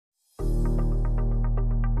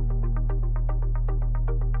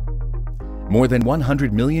More than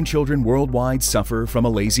 100 million children worldwide suffer from a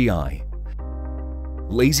lazy eye.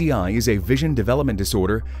 Lazy eye is a vision development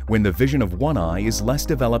disorder when the vision of one eye is less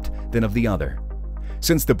developed than of the other.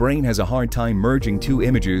 Since the brain has a hard time merging two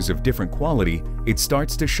images of different quality, it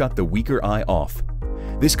starts to shut the weaker eye off.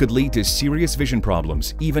 This could lead to serious vision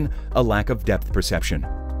problems, even a lack of depth perception.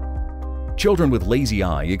 Children with lazy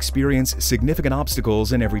eye experience significant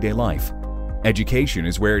obstacles in everyday life. Education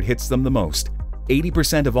is where it hits them the most.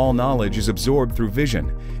 80% of all knowledge is absorbed through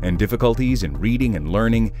vision, and difficulties in reading and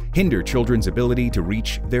learning hinder children's ability to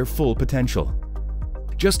reach their full potential.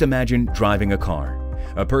 Just imagine driving a car.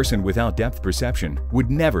 A person without depth perception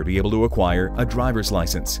would never be able to acquire a driver's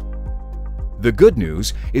license. The good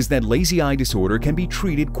news is that lazy eye disorder can be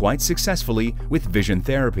treated quite successfully with vision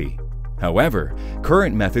therapy. However,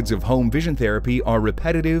 current methods of home vision therapy are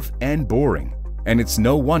repetitive and boring, and it's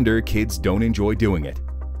no wonder kids don't enjoy doing it.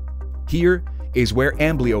 Here is where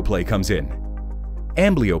AmblyoPlay comes in.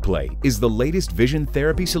 AmblyoPlay is the latest vision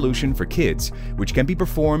therapy solution for kids, which can be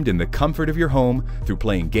performed in the comfort of your home through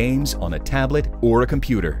playing games on a tablet or a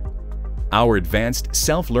computer. Our advanced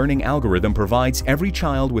self-learning algorithm provides every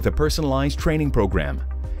child with a personalized training program.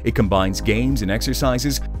 It combines games and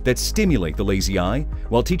exercises that stimulate the lazy eye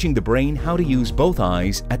while teaching the brain how to use both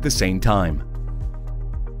eyes at the same time.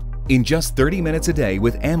 In just 30 minutes a day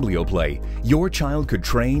with AmblyoPlay, your child could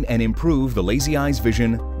train and improve the lazy eye's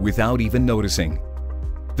vision without even noticing.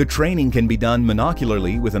 The training can be done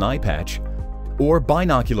monocularly with an eye patch or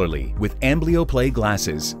binocularly with AmblyoPlay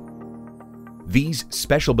glasses. These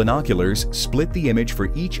special binoculars split the image for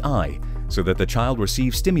each eye so that the child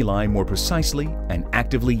receives stimuli more precisely and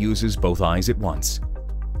actively uses both eyes at once.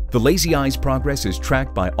 The lazy eye's progress is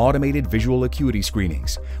tracked by automated visual acuity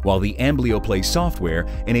screenings, while the AmblyoPlay software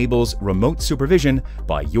enables remote supervision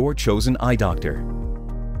by your chosen eye doctor.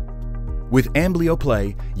 With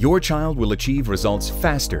AmblyoPlay, your child will achieve results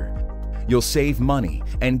faster. You'll save money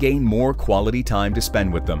and gain more quality time to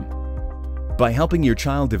spend with them. By helping your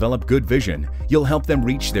child develop good vision, you'll help them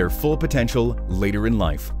reach their full potential later in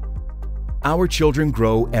life. Our children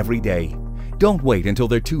grow every day. Don't wait until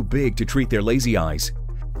they're too big to treat their lazy eyes.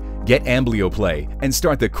 Get AmblyoPlay and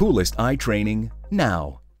start the coolest eye training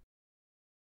now.